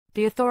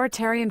The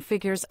authoritarian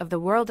figures of the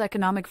World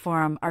Economic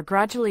Forum are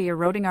gradually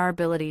eroding our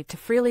ability to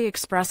freely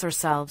express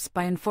ourselves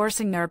by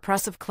enforcing their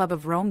oppressive Club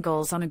of Rome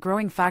goals on a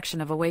growing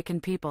faction of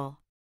awakened people.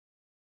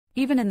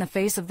 Even in the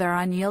face of their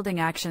unyielding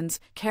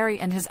actions, Kerry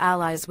and his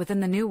allies within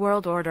the New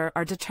World Order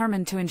are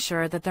determined to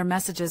ensure that their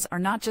messages are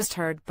not just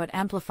heard but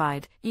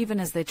amplified, even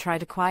as they try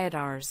to quiet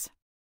ours.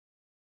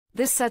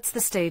 This sets the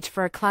stage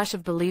for a clash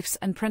of beliefs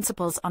and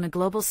principles on a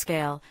global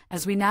scale,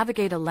 as we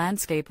navigate a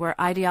landscape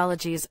where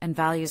ideologies and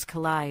values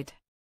collide.